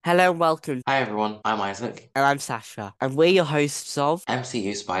Hello and welcome, Hi everyone, I'm Isaac, and I'm Sasha, and we're your hosts of,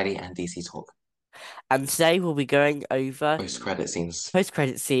 MCU, Spidey, and DC Talk. and today we'll be going over Post-credit scenes.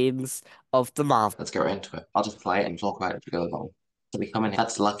 post-credit scenes of the Marvel. Let's get right into it. I'll just play it and talk about it as we go along. So we come in.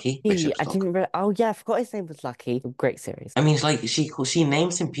 That's Lucky Hey, Bishop's I dog. didn't oh yeah, I forgot his name was Lucky. Great series. I mean, it's like she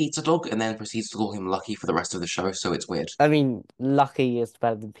names him Pizza Dog and then proceeds to call him Lucky for the rest of the show, so it's weird. I mean, Lucky is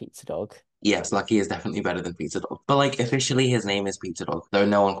better than Pizza Dog. Yes, Lucky is definitely better than Pizza Dog, but like officially his name is Pizza Dog, though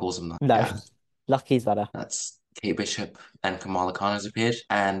no one calls him that. No, Yeah. Lucky's better. That's Kate Bishop and Kamala Khan has appeared,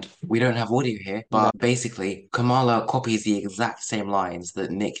 and we don't have audio here, No, but basically, Kamala copies the exact same lines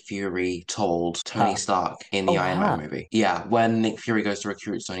that Nick Fury told Tony her. Stark in the Oh, Iron Man her. movie. Yeah, when Nick Fury goes to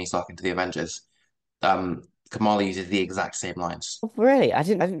recruit Tony Stark into the Avengers, Kamala uses the exact same lines. Oh, really? I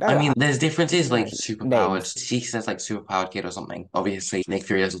didn't I know. mean, there's differences like superpowered. Names. She says like superpowered kid or something. Obviously, Nick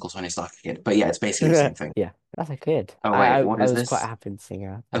Fury doesn't call Tony Stark a kid, but yeah, it's basically the same thing. Yeah, that's a good. Oh I, wait, I what I is was quite this? happy to see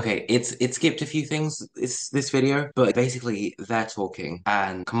her. Okay, it skipped a few things this video, but basically they're talking,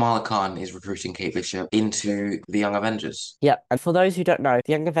 and Kamala Khan is recruiting Kate Bishop into the Young Avengers. Yep, and for those who don't know,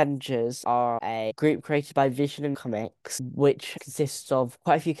 the Young Avengers are a group created by Vision and Comics, which consists of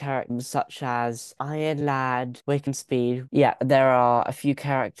quite a few characters such as Iron Lad, Wiccan Speed. Yeah, there are a few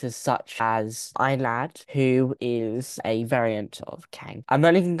characters such as Iron Lad, who is a variant of Kang. I'm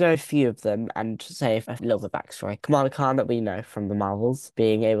only going to go a few of them and say a little bit backstory. Kamala Khan, that we know from the Marvels,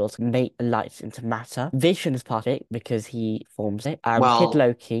 being able to make light into matter. Vision is part of it because he forms it. Kid Well,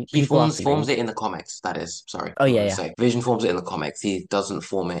 Loki, he people forms ask forms me. it in the comics, that is. Sorry, Oh I'm yeah, going to yeah. say. Vision forms it in the comics. He doesn't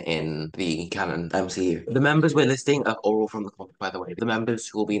form it in the canon MCU. The members we're listing are all from the comic, by the way. The members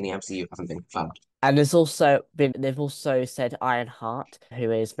who will be in the MCU haven't been confirmed. And they've also said Ironheart,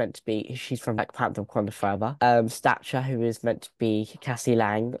 who is meant to be, she's from Black Panther Wakanda Forever. Stature, who is meant to be Cassie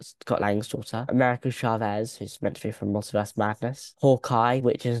Lang, Scott Lang's daughter. America Chavez, who's meant to be from Multiverse Madness. Hawkeye,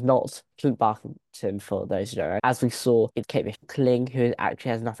 which is not Clint Barton for those who don't know. As we saw, it's Kate Bishop. Kling, who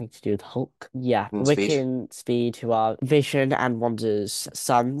actually has nothing to do with Hulk. Yeah, In speed. Wiccan, Speed, who are Vision and Wanda's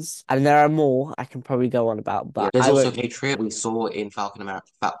sons. And there are more I can probably go on about, Yeah. but There's I also won't. Patriot. We saw in the Falcon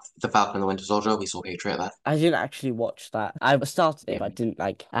and the Winter Soldier. We saw Patriot there. I didn't actually watch that. I started it, Yeah.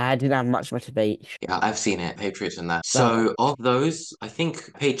 but I didn't have much motivation. Yeah, I've seen it. Patriots in that. Okay. So of those, I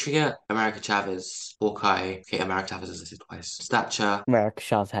think Patriot, America Chavez, Hawkeye. Okay, America Chavez is listed twice. Stature, America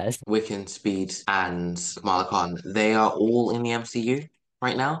Chavez. Wiccan, Speed, and Kamala Khan. They are all in the MCU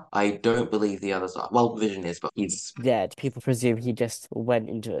right now. I don't believe the others are. Well, Vision is, but he's Dead. People presume he just went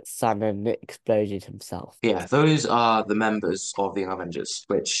into its sun and exploded himself. yeah. Those are the members of the Young Avengers.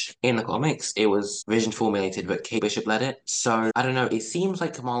 Which in the comics it was Vision formulated, but Kate Bishop led it. So I don't know. It seems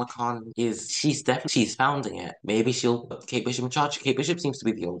like Kamala Khan is she's founding it. Maybe she'll put Kate Bishop in charge. Kate Bishop seems to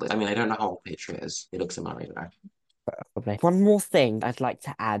be the oldest. I mean, I don't know how old Patriot is. It looks similar, right? Probably. One more thing I'd like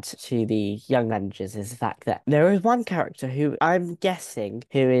to add to the Young Avengers is the fact that there is one character who I'm guessing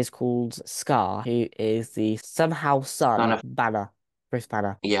who is called Scar, who is the somehow son None of of Banner, Bruce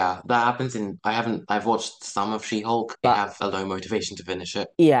Banner. Yeah, that happens in. I've watched some of She-Hulk. They But have a low motivation to finish it.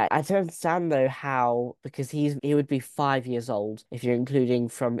 yeah, I don't understand though how because he would be 5 years old if you're including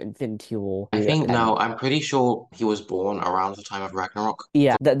from Infinity War I to think end. no, I'm pretty sure he was born around the time of Ragnarok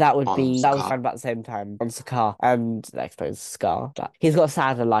Yeah, on that was Sakaar. around about the same time on Sakaar and I suppose Scar. But he's got a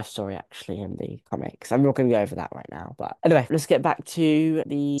sadder life story actually in the comics. I'm not going to go over that right now. But anyway, let's get back to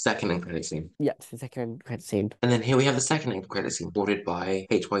the Second end credit scene. yeah to the second credit scene. And then here we have the second end credit scene, bordered by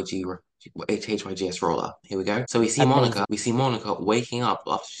HYGS Roller. Here we go. So we see Monica. Amazing. We see Monica waking up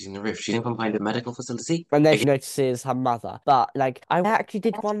after she's in the rift. She's in some kind of medical facility. And then Again, she notices her mother. But like, I actually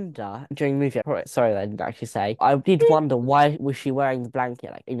did wonder during the movie. Sorry, I didn't actually say. I did wonder why was she wearing the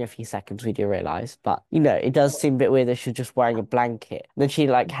blanket? Like in a few seconds, we do realize. But it does seem a bit weird that she's just wearing a blanket. And then she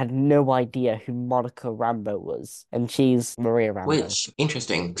like had no idea who Monica Rambeau was, and she's Maria Rambeau. which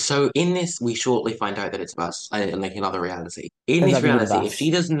interesting. So in this, we shortly find out that it's us, and like another reality. In Is this that the reality, if she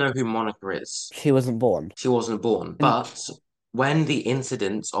universe? doesn't know who Monica is, She wasn't born. she wasn't born. And But when the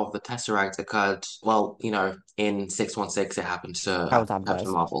incident of the Tesseract occurred, well, in 616, it happened to Carol Captain Danvers.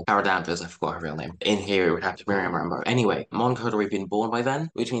 Marvel. Kara Danvers, I forgot her real name. In here, it would have to be Miriam Rambo. Anyway, Monica had already been born by then,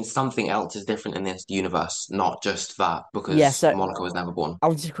 which means something else is different in this universe, not just that, Yeah, because so Monica was never born. I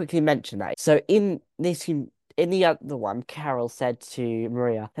want to quickly mention that. So in the other one, Carol said to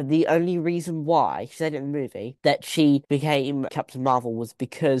Maria that the only reason why she said it in the movie that she became Captain Marvel was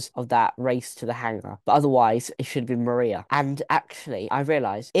because of that race to the hangar. But otherwise, it should have been Maria. And actually, I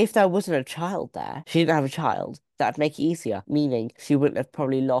realized if there wasn't a child there, she didn't have a child. that'd make it easier. Meaning she wouldn't have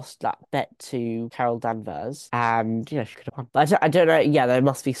probably lost that bet to Carol Danvers, and she could have won. But I don't know. Yeah, there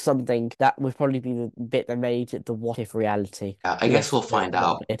must be something that would probably be the bit that made it the what if reality. I guess we'll The find what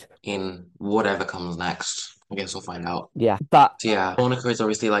out if. in whatever comes next. I guess we'll find out. Yeah, but So yeah, Monica is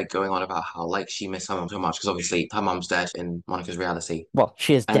obviously like going on about how like she missed her mom so much because obviously her mom's dead in Monica's reality. well,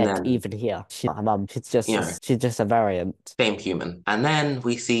 she is And dead then, even here. She's not her mum. you know, She's just a variant. same human. And then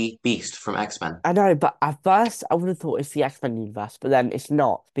we see Beast from X-Men. I know, but at first I would have thought it's the X-Men universe, but then it's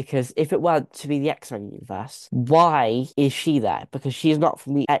not because if it were to be the X-Men universe, why is she there? Because she's not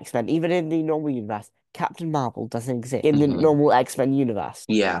from the X-Men. Even in the normal universe, Captain Marvel doesn't exist in the Hmm. normal X-Men universe.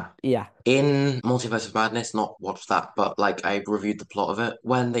 Yeah. Yeah, In Multiverse of Madness, not watched that, but like I reviewed the plot of it.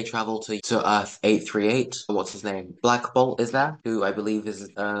 When they travel to Earth 838, what's his name? Black Bolt is there, who I believe is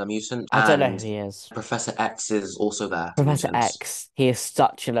a mutant, I don't know and who he is. Professor X is also there, a Professor mutant. X, he is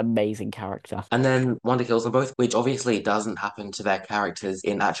such an amazing character. And then Wanda kills them both, which obviously doesn't happen to their characters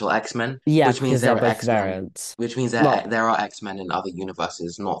in actual X-Men, Yeah, which means because they're there are both X-Men, variants. which means Well, there are X-Men in other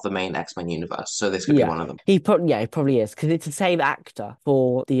universes, not the main X-Men universe. So this could be yeah, one of them. he probably is because it's the same actor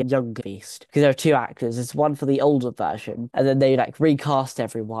for the younger Beast. Because there are two actors. It's one for the older version, and then they like recast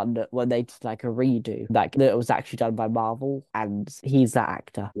everyone when they did like a redo, like that was actually done by Marvel, and he's that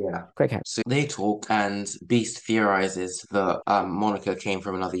actor. Yeah. Great character. So they talk, and Beast theorizes that Monica came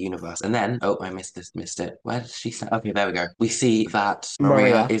from another universe. And then, oh, I missed it. Where did she say? Okay, there we go. We see that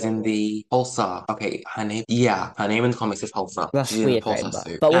Maria Maria. is in the Pulsar. Okay, her name in the comics is Pulsar. That's She's in the weird name, Pulsar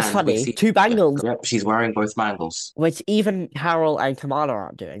suit, but what's and we funny, see, two yeah, bangles, yep, she's wearing both bangles. which even Carol and Kamala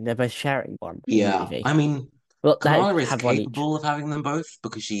aren't doing. They're both sharing one in the Yeah, movie. I mean, Well, they Kamala is have one each. capable of having them both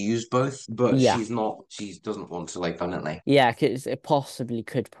because she used both, but Yeah. she's not. She doesn't want to like permanently. Yeah, because it possibly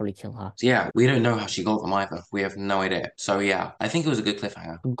could probably kill her. So yeah, we don't know how she got them either. We have no idea. So yeah, I think it was a good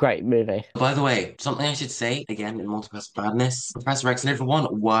cliffhanger. Great movie. By the way, something I should say again in Multiverse of Madness, Professor X and everyone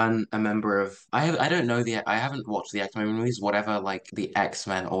weren't a member of. I don't know I haven't watched the X-Men movies, whatever like the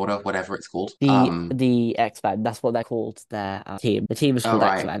X-Men Order, whatever it's called. The X-Men, that's what they're called, their team. The team is Oh called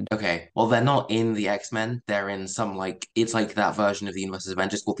right, X-Men. okay. Well, they're not in the X-Men. They're in some like it's like that version of the Universe's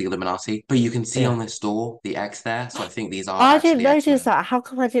Avengers called the Illuminati. But you can see on Yeah. this door the X there, so I think these are I didn't actually notice X-Men. that. How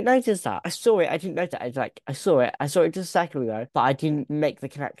come I didn't notice that? I saw it. I didn't notice it. I saw it. I saw it just a second ago, but I didn't make the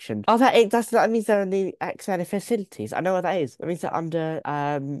connection. Oh, that means they're in the X-Men facilities. I know what that is. That means they're under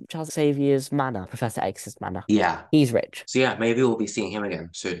Charles Xavier's manor, Professor X's manor. Yeah. He's rich. So yeah, maybe we'll be seeing him again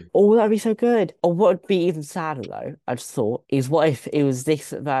soon. Oh, that'd be so good. Or what would be even sadder though, I just thought, is what if it was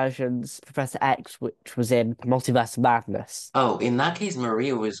this version's Professor X, which was in Multiverse of Madness? Oh, in that case,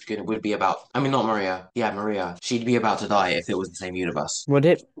 Maria would be about. I mean, not Maria. Yeah, Maria. She'd be about to die if it was the same universe. Would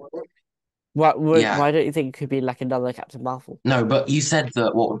it? Yeah. Why don't you think it could be like another Captain Marvel? No, but you said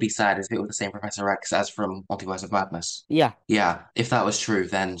that what would be sad is if it was the same Professor X as from Multiverse of Madness. Yeah. Yeah, if that was true,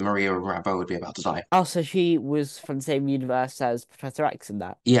 then Maria Rambeau would be about to die. Oh, so she was from the same universe as Professor X in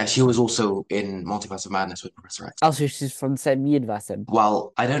that. Yeah, she was also in Multiverse of Madness with Professor X. Oh, so she's from the same universe then.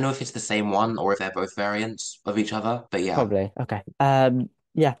 Well, I don't know if it's the same one or if they're both variants of each other, but yeah. Probably. Okay.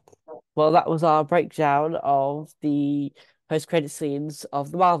 Yeah. Well, that was our breakdown of the post-credit scenes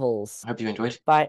of the Marvels. I hope you enjoyed. Bye.